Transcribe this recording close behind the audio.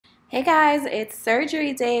Hey guys, it's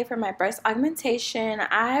surgery day for my breast augmentation.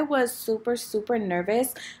 I was super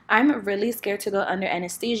nervous. I'm really scared to go under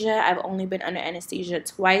anesthesia. I've only been under anesthesia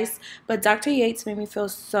twice, but Dr. Yates made me feel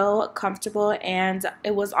so comfortable, and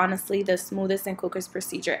it was honestly the smoothest and quickest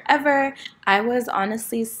procedure ever. I was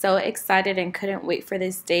honestly so excited and couldn't wait for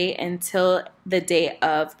this day until the day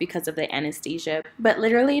of because of the anesthesia. But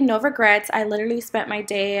literally no regrets. I literally spent my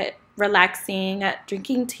day relaxing,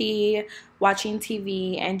 drinking tea, watching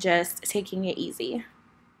TV, and just taking it easy.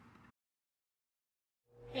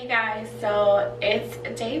 Hey guys, so it's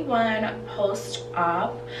day one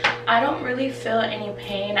post-op. I don't really feel any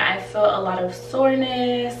pain. I feel a lot of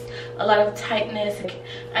soreness, a lot of tightness.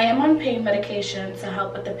 I am on pain medication to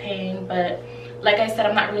help with the pain, but like I said,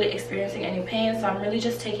 I'm not really experiencing any pain, so I'm really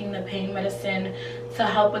just taking the pain medicine to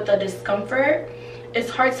help with the discomfort. It's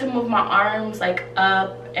hard to move my arms like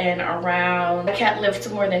up and around. I can't lift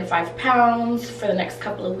more than 5 pounds for the next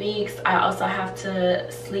couple of weeks. I also have to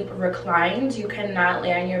sleep reclined. You cannot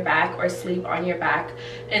lay on your back or sleep on your back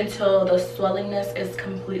until the swellingness is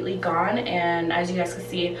completely gone. And as you guys can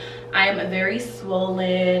see, I am very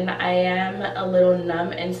swollen. I am a little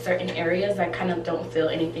numb in certain areas. I kind of don't feel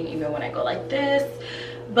anything even when I go like this.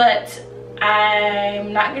 But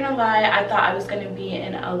I'm not gonna lie, I thought I was gonna be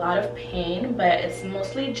in a lot of pain, but it's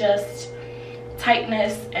mostly just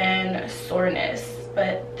tightness and soreness.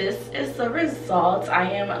 But this is the result. I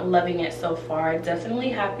am loving it so far. Definitely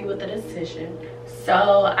happy with the decision. So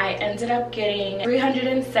I ended up getting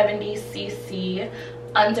 370 cc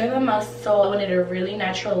under the muscle. I wanted a really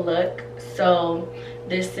natural look, so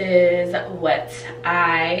this is what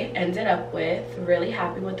I ended up with. Really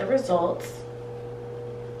happy with the results.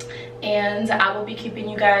 And I will be keeping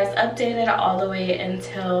you guys updated all the way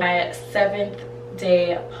until my 7th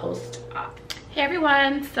day post-op. Hey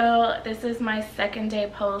everyone, so this is my 2nd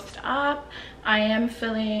day post-op. I am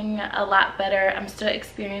feeling a lot better. I'm still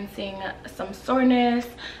experiencing some soreness.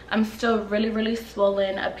 I'm still really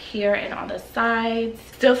swollen up here and on the sides.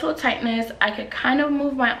 Still feel tightness. I could kind of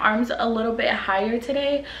move my arms a little bit higher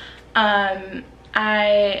today.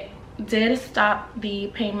 I did stop the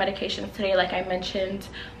pain medications today, like I mentioned.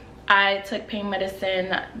 I took pain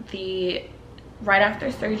medicine right after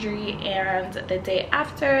surgery and the day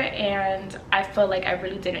after, and I felt like I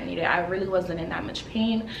really didn't need it. I really wasn't in that much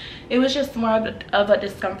pain. It was just more of a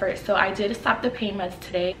discomfort, so I did stop the pain meds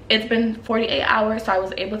today. It's been 48 hours, so I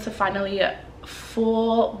was able to finally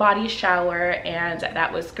full body shower, and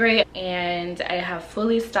that was great. And I have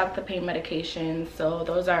fully stopped the pain medication, so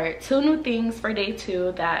those are 2 new things for day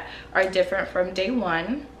 2 that are different from day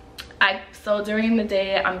 1. So during the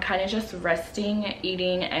day, I'm kind of just resting,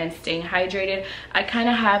 eating, and staying hydrated. I kind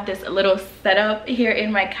of have this little setup here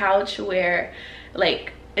in my couch where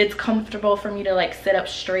like it's comfortable for me to like sit up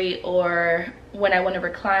straight, or when I want to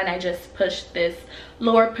recline, I just push this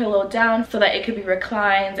lower pillow down so that it could be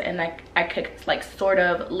reclined, and like I could like sort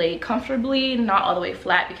of lay comfortably, not all the way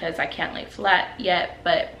flat because I can't lay flat yet.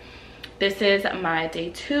 But this is my day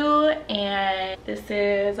 2, and this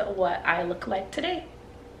is what I look like today.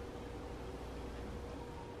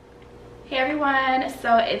 Hey everyone,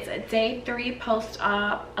 so it's day 3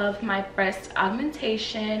 post-op of my breast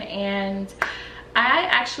augmentation, and I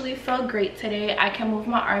actually feel great today. I can move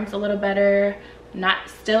my arms a little better,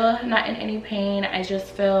 still not in any pain. I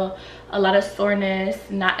just feel a lot of soreness,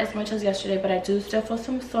 not as much as yesterday, but I do still feel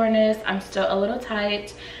some soreness. I'm still a little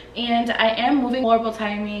tight, and I am moving horrible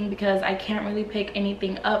timing because I can't really pick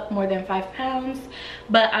anything up more than 5 pounds.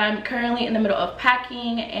 But I'm currently in the middle of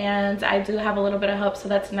packing, and I do have a little bit of help, so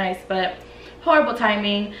that's nice, but horrible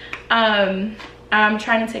timing. I'm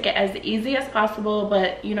trying to take it as easy as possible,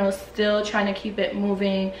 but you know, still trying to keep it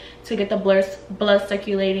moving to get the blood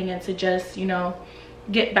circulating and to just, you know,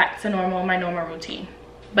 get back to my normal routine.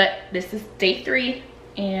 But this is day 3,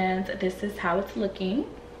 and this is how it's looking.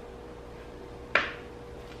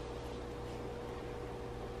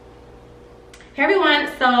 Hey everyone,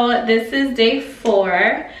 so this is day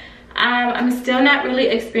 4. I'm still not really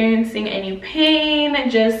experiencing any pain,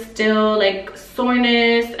 just still like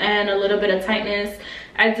soreness and a little bit of tightness.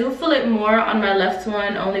 I do feel it more on my left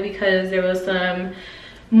one, only because there was some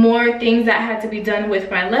more things that had to be done with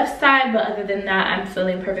my left side, but other than that, I'm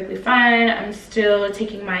feeling perfectly fine. I'm still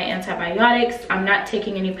taking my antibiotics. I'm not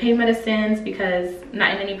taking any pain medicines because I'm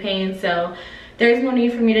not in any pain, so there's no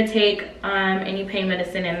need for me to take any pain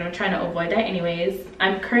medicine, and I'm trying to avoid that anyways.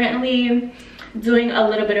 I'm currently doing a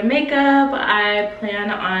little bit of makeup. I plan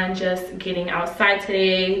on just getting outside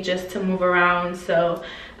today just to move around, so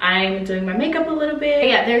I'm doing my makeup a little bit.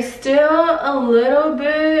 Yeah, there's still a little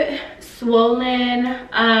bit swollen,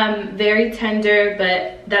 very tender,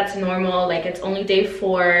 but that's normal. Like, it's only day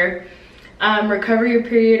 4. Recovery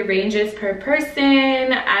period ranges per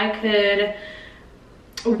person.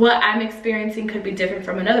 What I'm experiencing could be different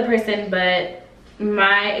from another person, but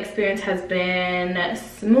my experience has been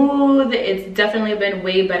smooth. It's definitely been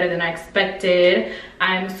way better than I expected.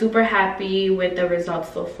 I'm super happy with the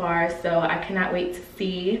results so far, so I cannot wait to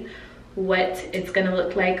see what it's gonna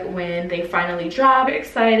look like when they finally drop. I'm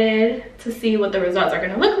excited to see what the results are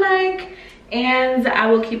gonna look like, and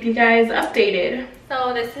I will keep you guys updated.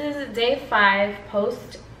 So this is day 5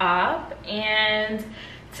 post-op, and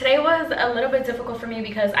today was a little bit difficult for me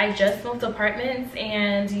because I just moved apartments,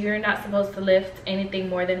 and you're not supposed to lift anything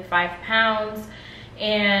more than 5 pounds.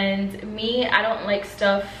 And me, I don't like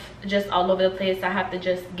stuff just all over the place. I have to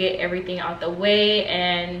just get everything out the way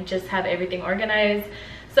and just have everything organized.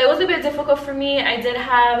 So it was a bit difficult for me. I did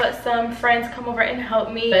have some friends come over and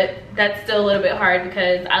help me, but that's still a little bit hard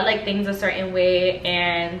because I like things a certain way,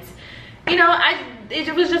 and you know,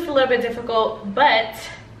 it was just a little bit difficult, but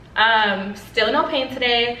still no pain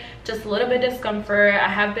today, just a little bit discomfort. I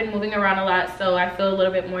have been moving around a lot, so I feel a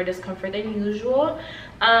little bit more discomfort than usual.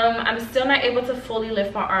 I'm still not able to fully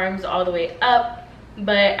lift my arms all the way up,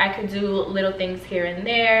 but I could do little things here and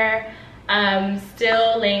there.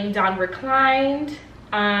 Still laying down reclined.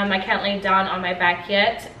 I can't lay down on my back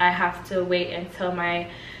yet. I have to wait until my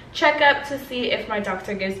checkup to see if my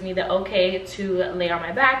doctor gives me the okay to lay on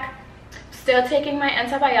my back. Still taking my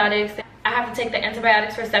antibiotics. I have to take the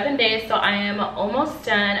antibiotics for 7 days, so I am almost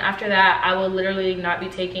done. After that, I will literally not be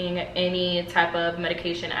taking any type of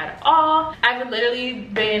medication at all. I've literally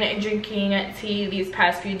been drinking tea these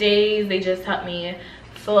past few days. They just help me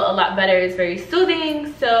feel a lot better. It's very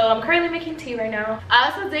soothing, so I'm currently making tea right now. I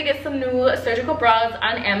also did get some new surgical bras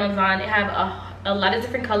on Amazon. They have a lot of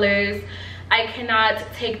different colors. I cannot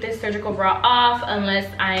take this surgical bra off unless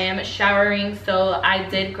I am showering, so I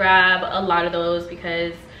did grab a lot of those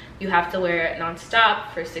because you have to wear it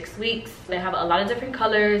non-stop for 6 weeks. They have a lot of different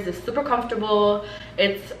colors. It's super comfortable.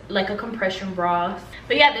 It's like a compression bra.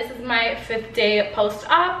 But yeah, this is my 5th day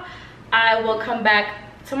post-op. I will come back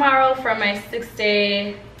tomorrow for my 6th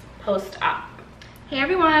day post-op. Hey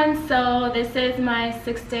everyone, so this is my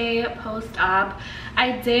 6th day post-op.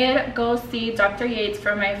 I did go see Dr. Yates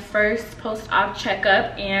for my first post-op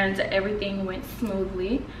checkup, and everything went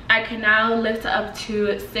smoothly. I can now lift up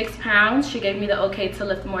to 6 pounds. She gave me the okay to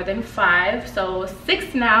lift more than 5, so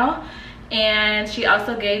 6 now. And she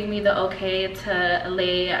also gave me the okay to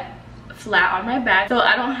lay flat on my back, so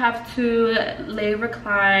I don't have to lay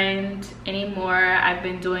reclined anymore. I've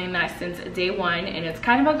been doing that since day 1, and it's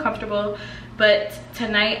kind of uncomfortable, but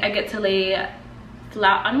tonight I get to lay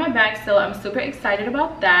flat on my back, so I'm super excited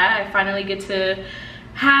about that. I finally get to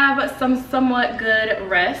have some somewhat good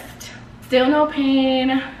rest. Still no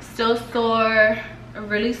pain, still sore,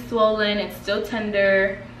 really swollen, it's still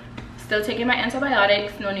tender, still taking my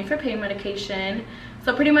antibiotics, no need for pain medication.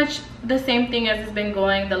 So pretty much the same thing as it's been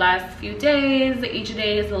going the last few days. Each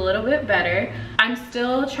day is a little bit better. I'm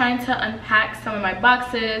still trying to unpack some of my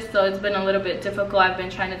boxes, so it's been a little bit difficult. I've been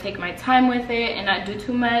trying to take my time with it and not do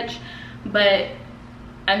too much, but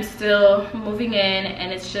I'm still moving in,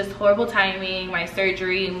 and it's just horrible timing. My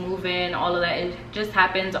surgery, moving, all of that, it just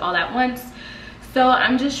happened all at once. So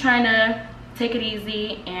I'm just trying to take it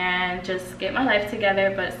easy and just get my life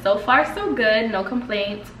together, but so far so good, no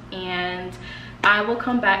complaints. And I will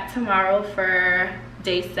come back tomorrow for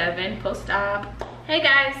day 7 post-op. Hey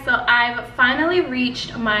guys, so I've finally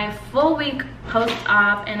reached my full week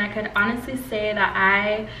post-op, and I could honestly say that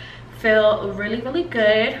I feel really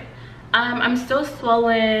good. I'm still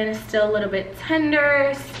swollen, still a little bit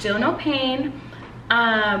tender, still no pain.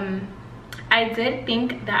 I did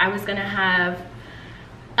think that I was gonna have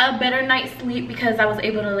a better night's sleep because I was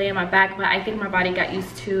able to lay on my back, but I think my body got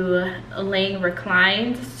used to laying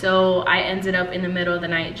reclined, so I ended up in the middle of the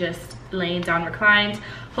night just laying down reclined.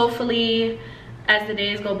 Hopefully as the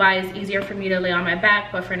days go by it's easier for me to lay on my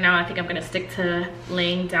back, but for now I think I'm gonna stick to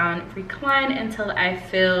laying down reclined until I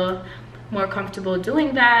feel more comfortable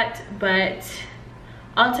doing that. But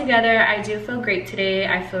altogether I do feel great today.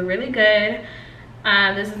 I feel really good.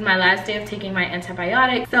 This is my last day of taking my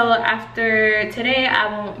antibiotics, so after today I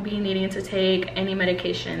won't be needing to take any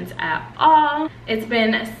medications at all. It's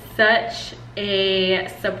been such a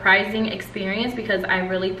surprising experience because I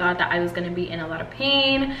really thought that I was going to be in a lot of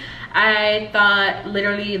pain. I thought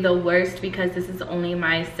literally the worst because this is only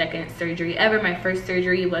my 2nd surgery ever. My first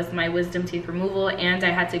surgery was my wisdom teeth removal, and I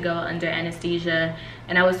had to go under anesthesia,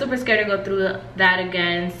 and I was super scared to go through that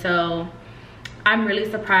again. So I'm really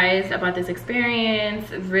surprised about this experience.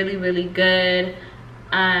 Really good.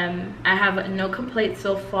 I have no complaints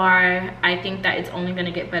so far. I think that it's only going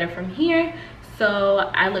to get better from here.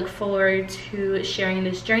 So I look forward to sharing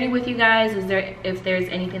this journey with you guys. If there's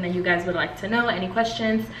anything that you guys would like to know, any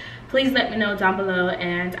questions, please let me know down below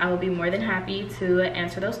and I will be more than happy to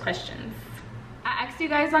answer those questions. I asked you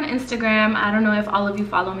guys on Instagram, I don't know if all of you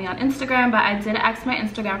follow me on Instagram, but I did ask my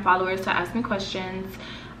Instagram followers to ask me questions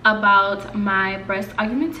about my breast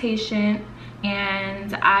augmentation,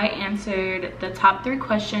 and I answered the top 3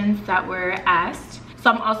 questions that were asked. So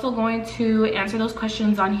I'm also going to answer those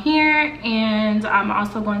questions on here, and I'm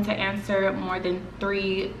also going to answer more than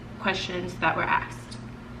 3 questions that were asked.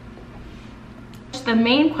 The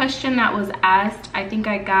main question that was asked, I think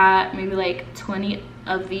I got maybe like 20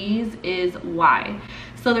 of these, is why.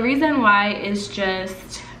 So the reason why is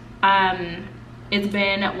just it's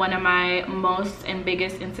been one of my most and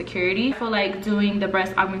biggest insecurities. I feel like doing the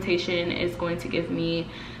breast augmentation is going to give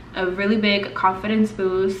me a really big confidence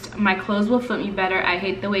boost. My clothes will fit me better. I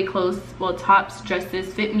hate the way clothes, well, tops,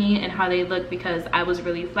 dresses fit me and how they look because I was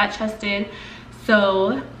really flat chested.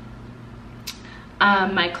 So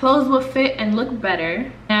my clothes will fit and look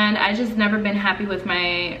better, and I just never been happy with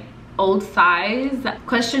my old size.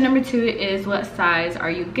 Question number 2 is, what size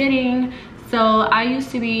are you getting? So I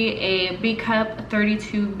used to be a B cup,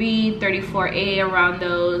 32B, 34A, around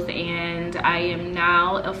those, and I am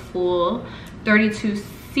now a full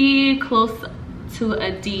 32C, close to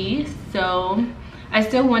a D. So I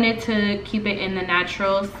still wanted to keep it in the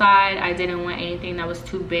natural side. I didn't want anything that was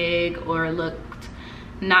too big or looked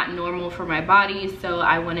not normal for my body, so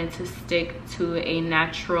I wanted to stick to a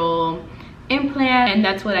natural implant, and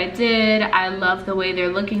that's what I did. I love the way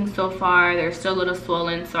they're looking so far. They're still a little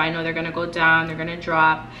swollen, so I know they're gonna go down, they're gonna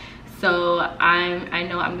drop. So I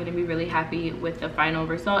know I'm gonna be really happy with the final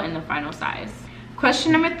result and the final size.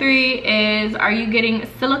 Question number 3 is, are you getting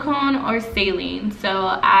silicone or saline? So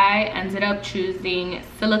I ended up choosing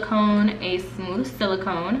silicone, a smooth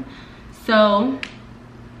silicone. So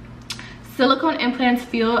silicone implants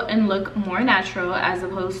feel and look more natural as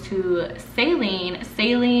opposed to saline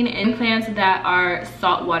implants that are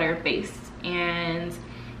saltwater based. And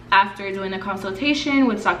after doing a consultation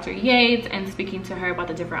with Dr. Yates and speaking to her about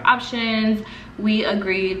the different options, we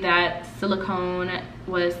agreed that silicone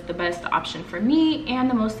was the best option for me and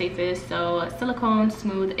the most safest. So silicone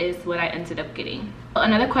smooth is what I ended up getting.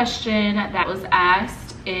 Another question that was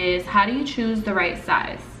asked is, how do you choose the right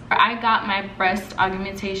size? I got my breast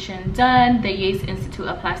augmentation done, the Yates Institute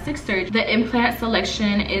of Plastic Surgery. The implant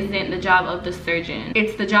selection isn't the job of the surgeon.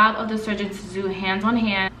 It's the job of the surgeon to do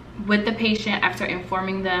hand-on-hand with the patient after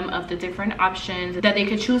informing them of the different options that they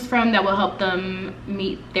could choose from that will help them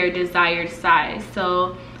meet their desired size.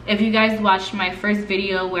 So if you guys watched my first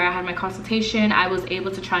video where I had my consultation, I was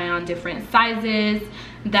able to try on different sizes.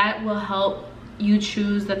 That will help you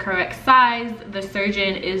choose the correct size. The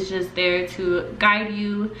surgeon is just there to guide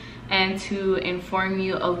you and to inform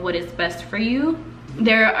you of what is best for you.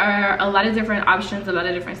 There are a lot of different options, a lot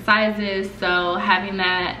of different sizes, so having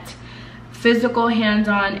that physical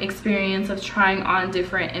hands-on experience of trying on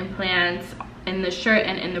different implants in the shirt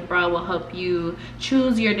and in the bra will help you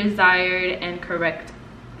choose your desired and correct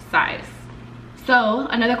size. So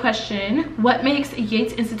another question, what makes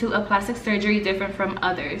Yates Institute of Plastic Surgery different from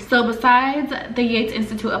others? So besides the Yates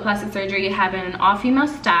Institute of Plastic Surgery having an all-female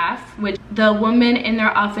staff, which the women in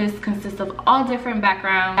their office consist of all different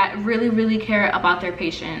backgrounds that really care about their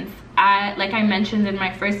patients. Like I mentioned in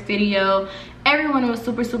my first video, everyone was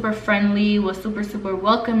super friendly, was super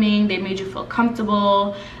welcoming. They made you feel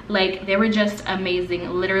comfortable. Like, they were just amazing.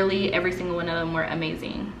 Literally every single one of them were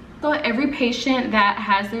amazing. So every patient that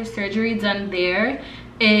has their surgery done there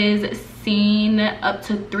is seen up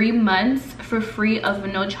to 3 months for free of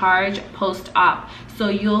no charge post-op. So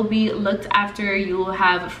you'll be looked after, you will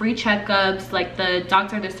have free checkups. Like, the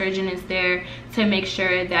doctor, the surgeon is there to make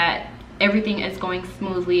sure that everything is going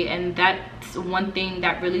smoothly, and that's one thing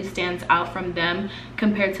that really stands out from them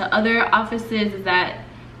compared to other offices, is that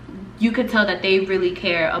you could tell that they really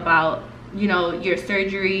care about, you know, your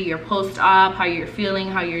surgery, your post-op, how you're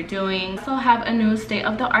feeling, how you're doing. Also have a new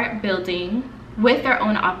state-of-the-art building with their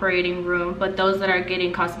own operating room, but those that are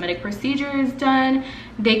getting cosmetic procedures done,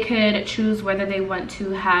 they could choose whether they want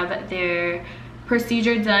to have their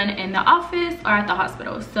procedure done in the office or at the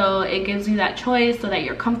hospital. So it gives you that choice so that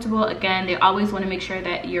you're comfortable. Again, they always want to make sure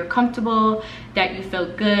that you're comfortable, that you feel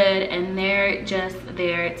good, and they're just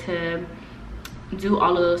there to do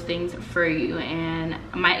all of those things for you. And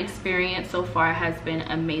my experience so far has been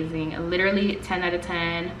amazing, literally 10 out of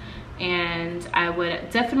 10, and I would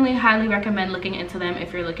definitely highly recommend looking into them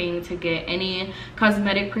if you're looking to get any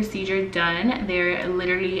cosmetic procedure done. They're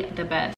literally the best.